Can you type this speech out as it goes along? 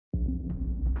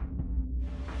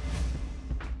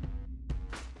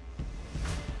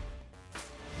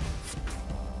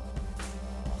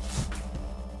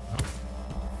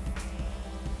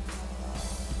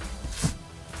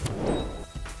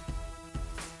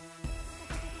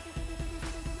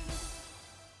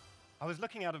was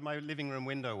looking out of my living room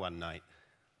window one night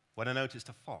when I noticed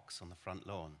a fox on the front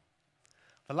lawn.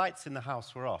 The lights in the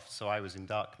house were off, so I was in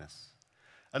darkness,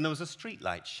 and there was a street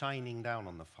light shining down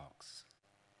on the fox.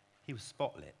 He was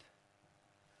spotlit.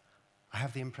 I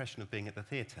have the impression of being at the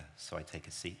theater, so I take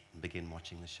a seat and begin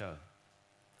watching the show.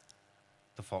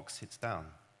 The fox sits down,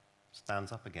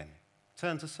 stands up again,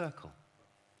 turns a circle,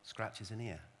 scratches an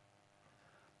ear,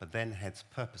 but then heads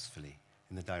purposefully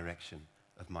in the direction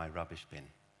of my rubbish bin.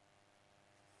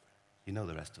 You know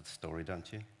the rest of the story,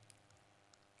 don't you?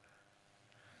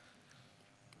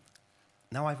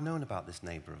 Now, I've known about this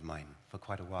neighbor of mine for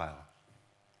quite a while,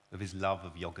 of his love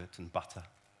of yogurt and butter,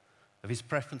 of his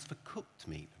preference for cooked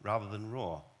meat rather than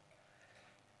raw,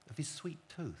 of his sweet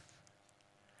tooth,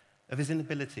 of his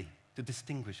inability to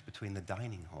distinguish between the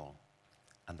dining hall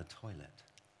and the toilet.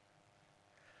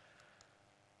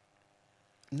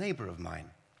 A neighbor of mine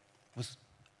was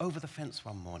over the fence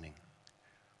one morning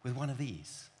with one of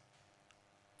these.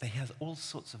 He has all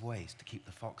sorts of ways to keep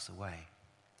the fox away.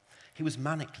 He was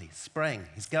manically spraying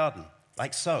his garden,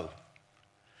 like so.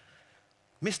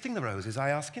 Misting the roses,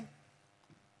 I ask him.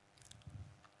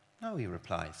 No, he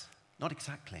replies, not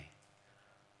exactly.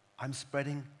 I'm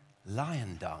spreading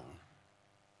lion dung.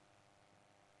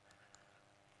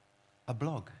 A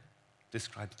blog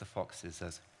describes the foxes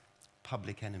as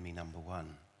public enemy number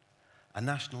one. A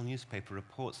national newspaper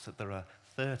reports that there are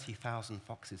 30,000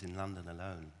 foxes in London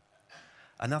alone.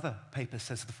 Another paper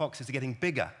says the foxes are getting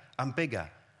bigger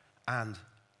and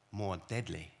more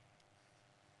deadly.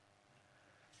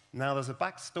 Now, there's a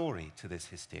backstory to this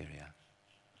hysteria.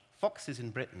 Foxes in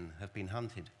Britain have been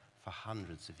hunted for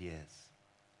hundreds of years.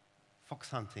 Fox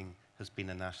hunting has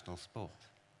been a national sport.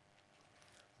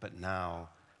 But now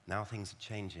things are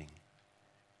changing.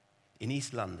 In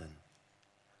East London,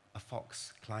 a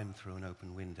fox climbed through an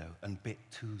open window and bit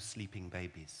 2 sleeping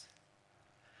babies.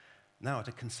 Now, at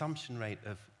a consumption rate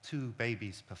of 2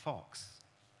 babies per fox,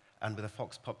 and with a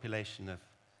fox population of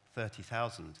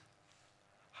 30,000,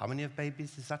 how many of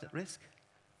babies is that at risk?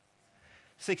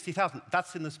 60,000.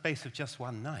 That's in the space of just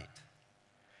one night.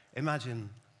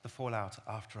 Imagine the fallout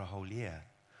after a whole year.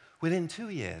 Within 2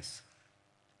 years,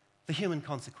 the human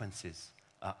consequences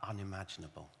are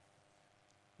unimaginable.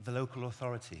 The local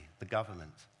authority, the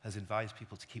government, has advised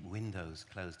people to keep windows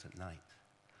closed at night.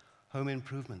 Home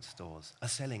improvement stores are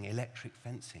selling electric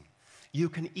fencing. You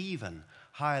can even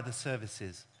hire the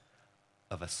services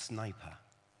of a sniper.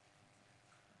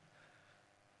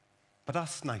 But are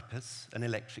snipers and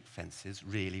electric fences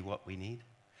really what we need?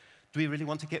 Do we really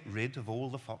want to get rid of all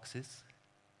the foxes?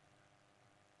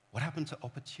 What happened to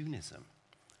opportunism?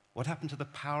 What happened to the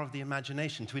power of the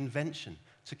imagination, to invention,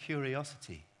 to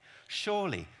curiosity?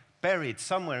 Surely, buried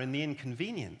somewhere in the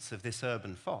inconvenience of this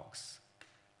urban fox,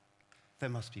 there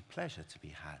must be pleasure to be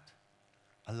had,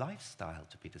 a lifestyle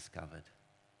to be discovered.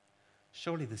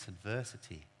 Surely this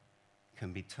adversity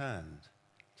can be turned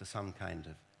to some kind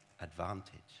of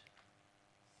advantage.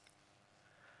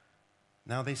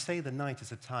 Now, they say the night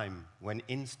is a time when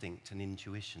instinct and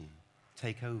intuition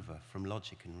take over from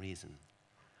logic and reason.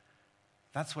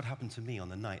 That's what happened to me on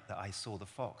the night that I saw the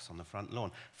fox on the front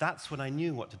lawn. That's when I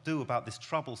knew what to do about this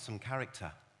troublesome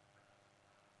character.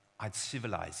 I'd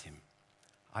civilize him.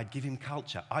 I'd give him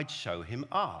culture. I'd show him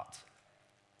art.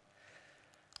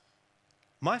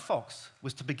 My fox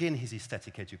was to begin his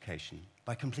aesthetic education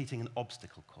by completing an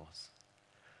obstacle course.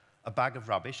 A bag of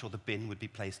rubbish or the bin would be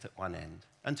placed at one end,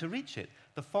 and to reach it,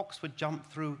 the fox would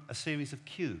jump through a series of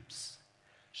cubes.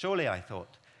 Surely, I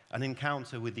thought, an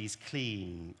encounter with these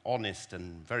clean, honest,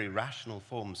 and very rational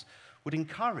forms would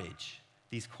encourage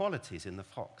these qualities in the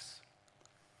fox.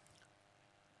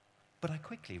 But I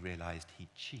quickly realized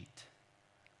he'd cheat.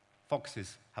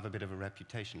 Foxes have a bit of a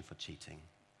reputation for cheating.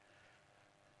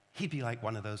 He'd be like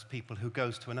one of those people who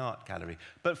goes to an art gallery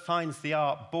but finds the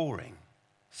art boring,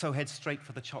 so heads straight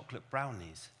for the chocolate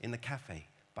brownies in the cafe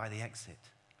by the exit.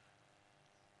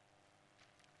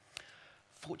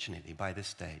 Fortunately, by this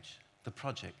stage, the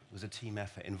project was a team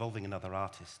effort involving another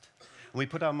artist. And we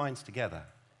put our minds together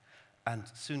and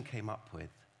soon came up with,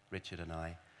 Richard and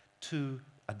I,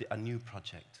 a new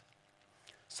project.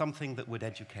 Something that would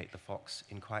educate the fox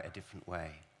in quite a different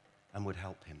way and would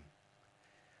help him.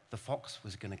 The fox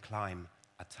was going to climb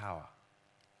a tower,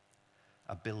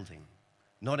 a building,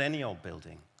 not any old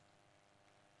building,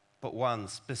 but one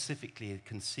specifically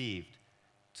conceived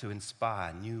to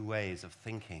inspire new ways of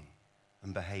thinking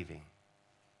and behaving.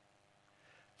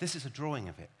 This is a drawing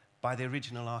of it by the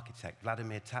original architect,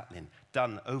 Vladimir Tatlin,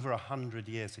 done over 100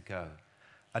 years ago,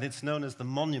 and it's known as the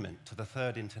Monument to the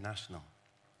Third International.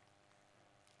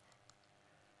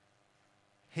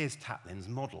 Here's Tatlin's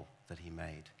model that he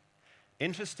made.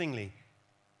 Interestingly,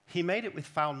 he made it with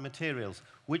found materials,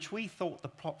 which we thought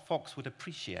the fox would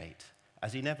appreciate,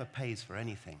 as he never pays for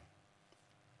anything.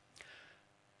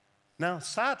 Now,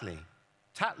 sadly,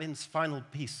 Tatlin's final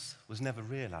piece was never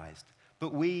realized,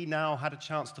 but we now had a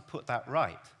chance to put that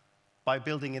right by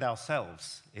building it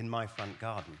ourselves in my front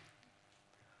garden.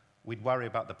 We'd worry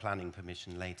about the planning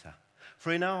permission later.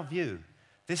 For in our view,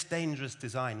 this dangerous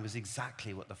design was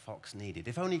exactly what the fox needed.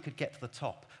 If only he could get to the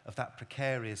top of that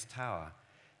precarious tower,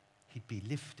 he'd be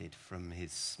lifted from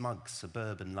his smug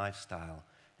suburban lifestyle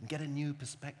and get a new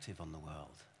perspective on the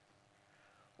world.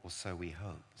 Or so we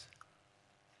hoped.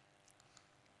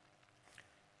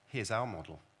 Here's our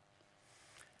model.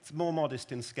 It's more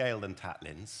modest in scale than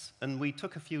Tatlin's, and we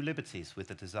took a few liberties with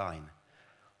the design.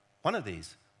 One of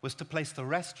these was to place the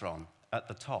restaurant at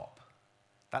the top.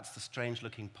 That's the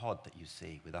strange-looking pod that you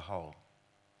see with a hole.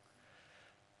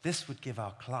 This would give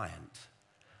our client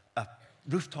a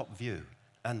rooftop view,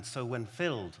 and so when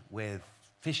filled with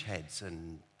fish heads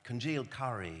and congealed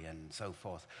curry and so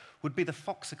forth, would be the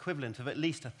fox equivalent of at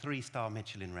least a 3-star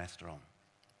Michelin restaurant.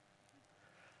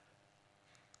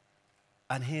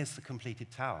 And here's the completed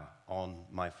tower on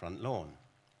my front lawn.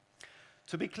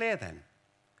 To be clear then,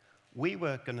 we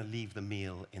were going to leave the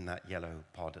meal in that yellow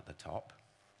pod at the top,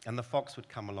 and the fox would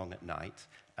come along at night,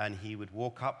 and he would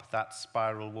walk up that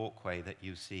spiral walkway that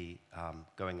you see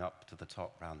going up to the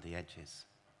top round the edges.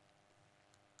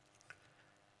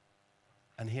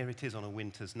 And here it is on a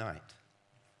winter's night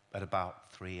at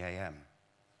about 3 a.m.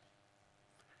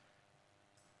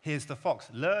 Here's the fox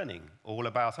learning all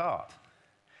about art.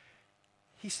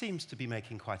 He seems to be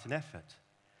making quite an effort.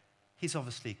 He's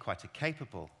obviously quite a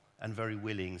capable and very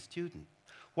willing student.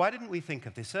 Why didn't we think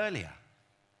of this earlier?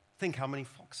 Think how many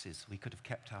foxes we could have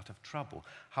kept out of trouble,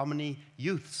 how many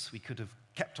youths we could have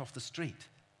kept off the street.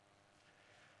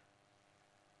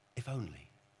 If only.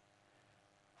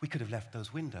 We could have left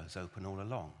those windows open all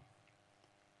along.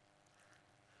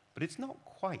 But it's not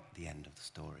quite the end of the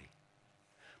story,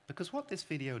 because what this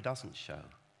video doesn't show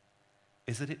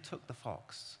is that it took the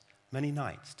fox many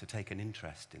nights to take an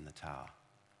interest in the tower.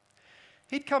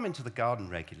 He'd come into the garden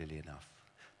regularly enough,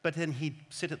 but then he'd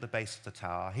sit at the base of the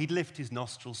tower, he'd lift his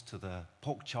nostrils to the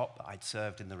pork chop that I'd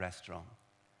served in the restaurant,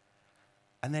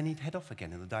 and then he'd head off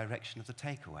again in the direction of the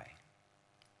takeaway.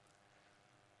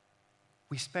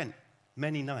 We spent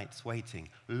many nights waiting,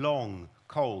 long,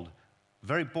 cold,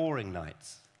 very boring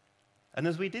nights. And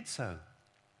as we did so,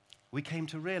 we came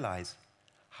to realize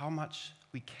how much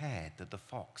we cared that the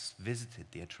fox visited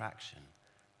the attraction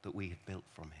that we had built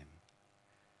from him.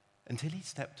 Until he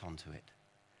stepped onto it,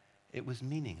 it was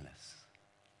meaningless.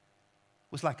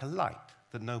 It was like a light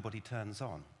that nobody turns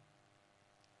on.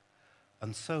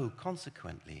 And so,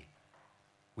 consequently,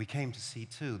 we came to see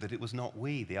too that it was not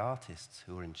we, the artists,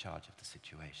 who were in charge of the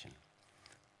situation,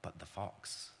 but the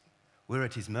fox. We're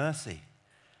at his mercy.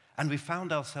 And we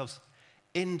found ourselves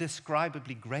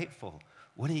indescribably grateful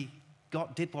when he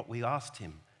did what we asked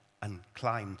him and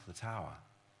climbed the tower.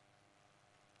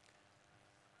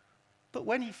 But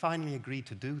when he finally agreed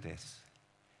to do this,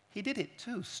 he did it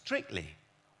too, strictly,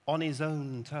 on his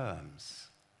own terms.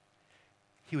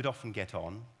 He would often get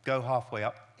on, go halfway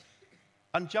up,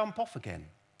 and jump off again,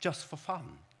 just for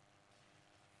fun.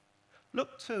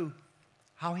 Look, too,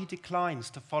 how he declines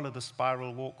to follow the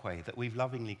spiral walkway that we've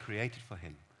lovingly created for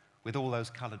him, with all those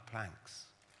colored planks,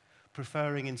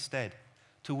 preferring instead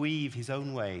to weave his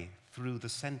own way through the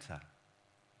center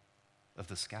of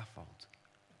the scaffold.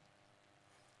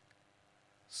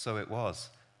 So it was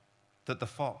that the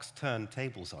fox turned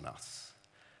tables on us,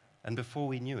 and before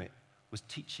we knew it, was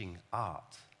teaching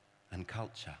art and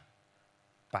culture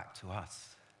back to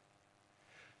us.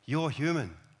 You're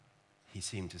human, he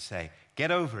seemed to say. Get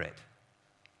over it.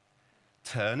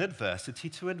 Turn adversity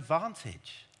to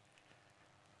advantage.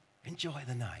 Enjoy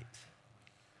the night.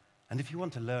 And if you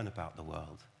want to learn about the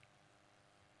world,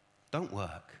 don't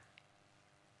work.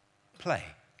 Play.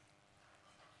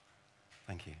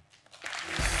 Thank you.